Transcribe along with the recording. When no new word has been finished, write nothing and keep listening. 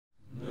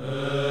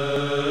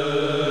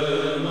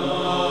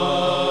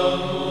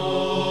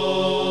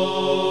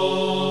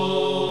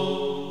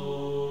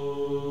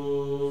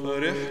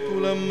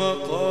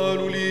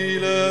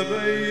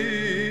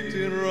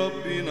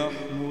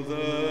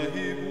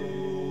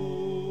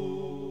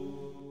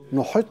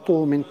نحط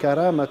من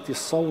كرامة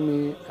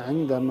الصوم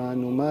عندما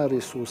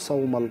نمارس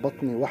صوم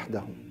البطن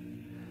وحده.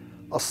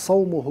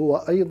 الصوم هو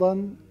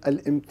أيضا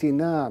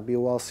الامتناع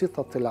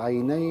بواسطة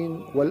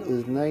العينين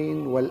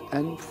والأذنين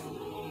والأنف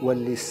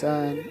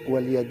واللسان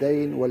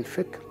واليدين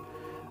والفكر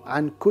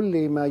عن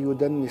كل ما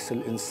يدنس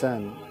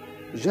الإنسان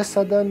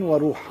جسدا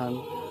وروحا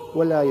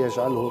ولا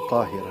يجعله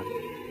طاهرا.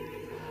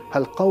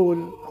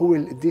 هالقول هو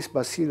القديس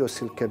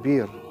باسيليوس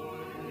الكبير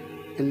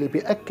اللي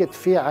بيأكد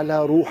فيه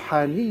على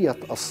روحانية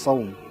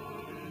الصوم.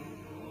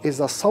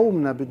 إذا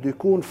صومنا بده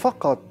يكون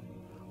فقط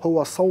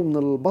هو صوم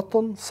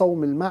البطن،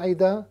 صوم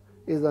المعدة،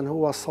 إذن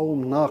هو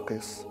صوم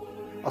ناقص.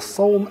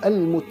 الصوم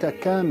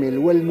المتكامل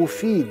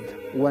والمفيد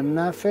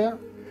والنافع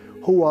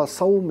هو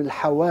صوم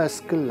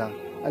الحواس كلها،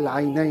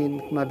 العينين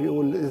مثل ما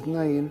بيقول،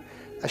 الأذنين،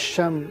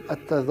 الشم،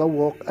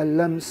 التذوق،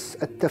 اللمس،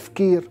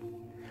 التفكير،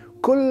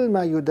 كل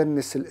ما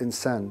يدنس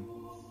الإنسان.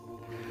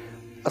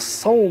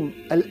 الصوم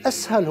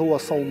الأسهل هو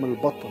صوم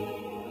البطن،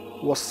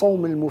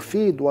 والصوم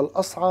المفيد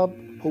والأصعب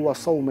هو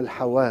صوم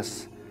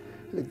الحواس.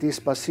 القديس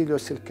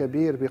باسيليوس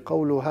الكبير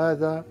بقوله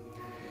هذا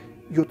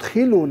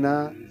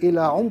يدخلنا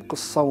إلى عمق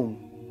الصوم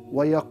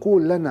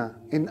ويقول لنا: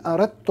 إن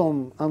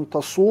أردتم أن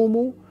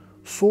تصوموا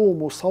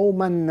صوموا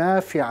صوما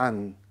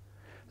نافعا،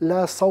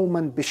 لا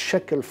صوما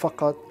بالشكل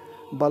فقط،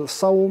 بل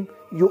صوم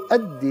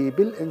يؤدي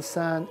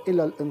بالإنسان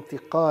إلى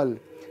الانتقال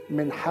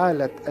من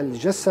حالة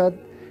الجسد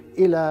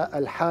إلى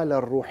الحالة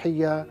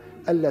الروحية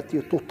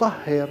التي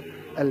تطهر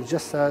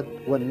الجسد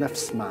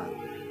والنفس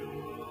معا.